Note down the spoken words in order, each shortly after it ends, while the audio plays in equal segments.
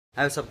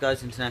Hey, what's up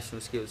guys,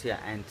 International Skills here,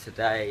 and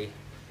today,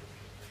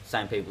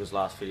 same people as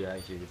last video.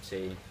 As you could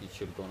see, it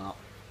should have gone up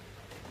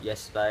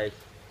yesterday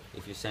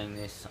if you're seeing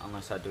this,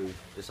 unless I do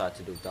decide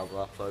to do a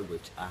double upload,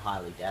 which I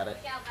highly doubt it.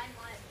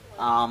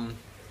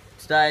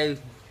 Today,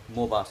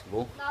 more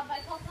basketball,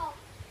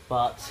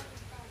 but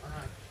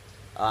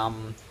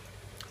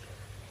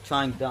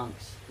trying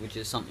dunks, which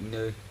is something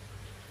new.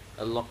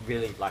 A lot,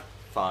 really like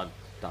far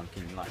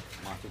dunking, like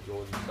Michael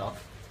Jordan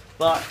stuff,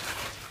 but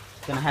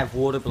gonna have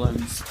water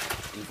balloons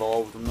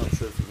involved. I'm not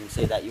sure if you can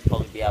see that. You'll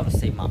probably be able to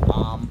see my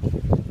arm,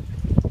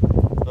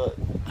 but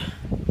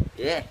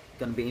yeah,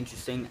 gonna be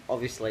interesting.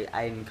 Obviously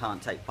Aiden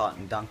can't take part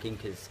in dunking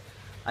because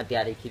I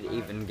doubt he could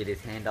even get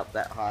his hand up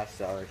that high,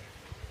 so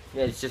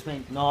yeah, it's just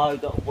me. No,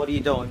 what are you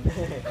doing?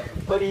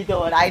 What are you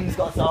doing? Aiden's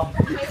got some.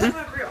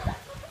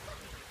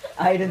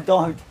 Aiden,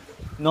 don't.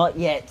 Not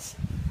yet.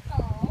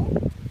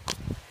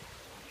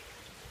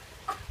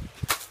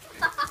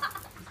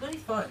 Not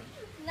his phone.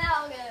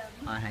 Now get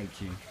him. I hate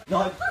you.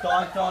 No,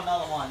 don't throw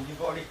another one.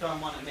 You've already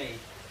thrown one at me.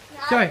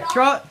 Sorry,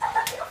 throw it.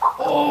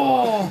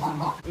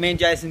 Oh! Me and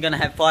Jason are going to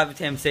have 5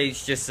 attempts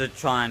each just to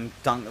try and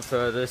dunk the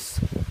furthest.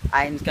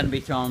 Aiden's going to be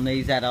throwing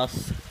these at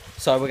us.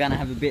 So we're going to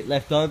have a bit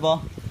left over.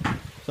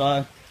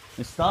 So,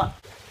 let's start.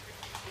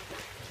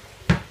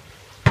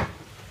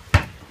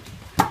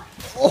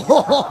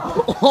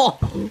 Oh!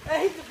 I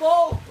hit the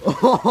ball!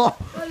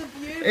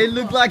 It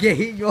looked like it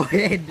hit your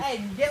head.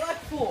 Hey, get like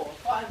 4.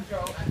 5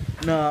 throw.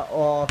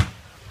 No,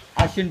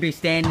 I shouldn't be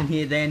standing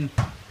here then.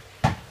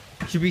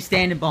 Should be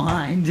standing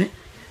behind.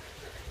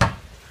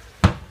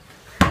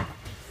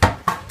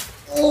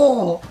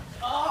 Oh!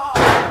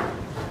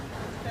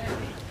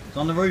 It's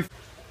on the roof.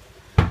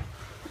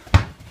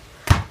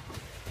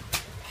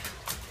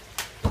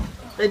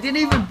 They didn't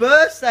even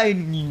burst,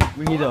 Aiden,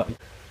 when you do it.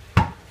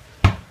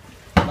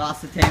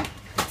 Last attempt.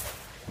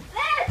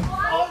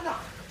 Oh no!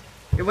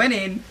 It went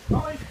in.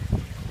 Oh.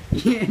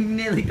 You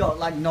nearly got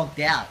like knocked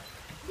out.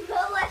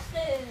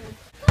 Molested.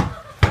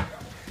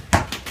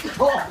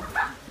 Oh,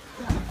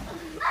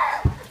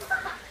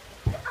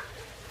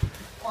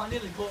 I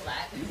nearly caught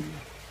that.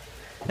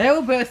 They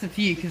all burst a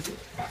few because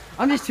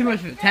I'm just too much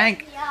of a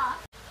tank. Yeah.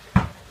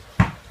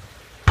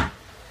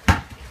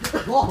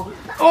 Oh,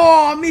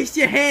 Oh, I missed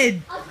your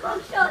head!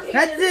 That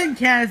That didn't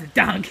count as a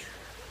dunk.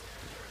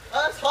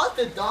 it's hard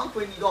to dunk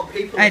when you got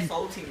people And-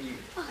 assaulting you.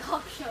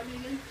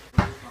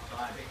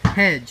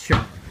 Head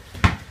shot.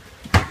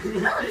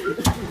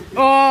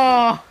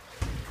 Oh!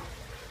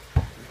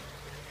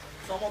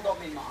 Someone got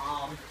me in my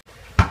arm.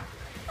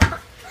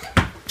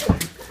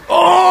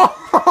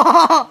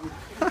 Oh!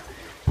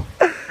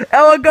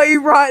 Ella got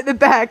you right in the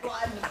back.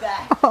 Right in the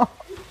back. How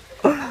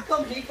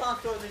come he can't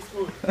throw this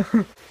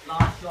good?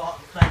 Last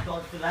shot, thank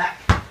God for that.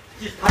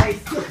 Just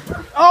pace.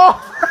 Oh!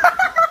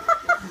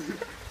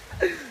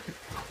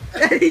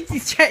 That hits you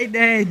straight in the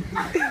head.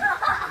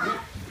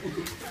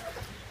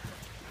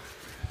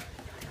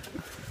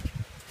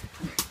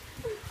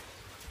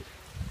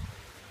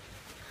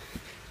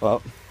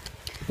 Well,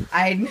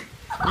 Aiden,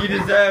 you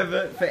deserve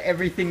it for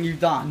everything you've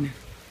done.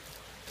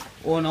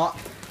 Or not.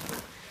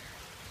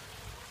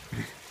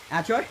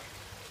 Outro?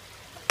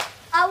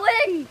 I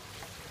win.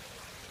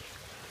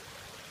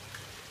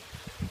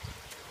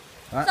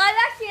 Right. So I've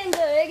actually ended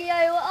the video.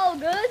 We're all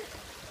good.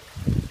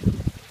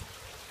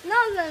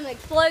 None of them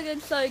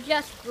exploded, so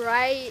just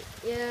great.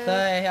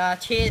 Yeah.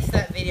 So, cheers to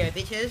that video,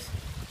 bitches.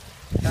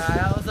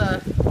 That was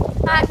a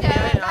Actually,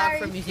 video. I'm very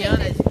from New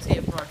Zealand, as you can see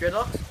from my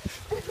dreadlocks.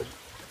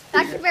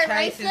 Actually, very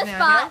Chase is racist,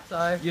 now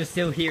but here, so You're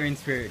still here in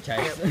spirit,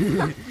 Chase.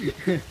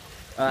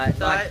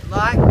 Alright,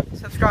 like,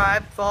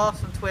 subscribe, follow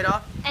us on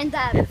Twitter and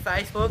and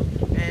Facebook,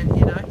 and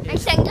you know, and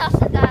send us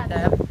a dab.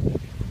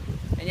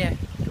 and yeah,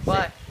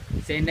 goodbye.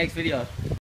 see you in the next video.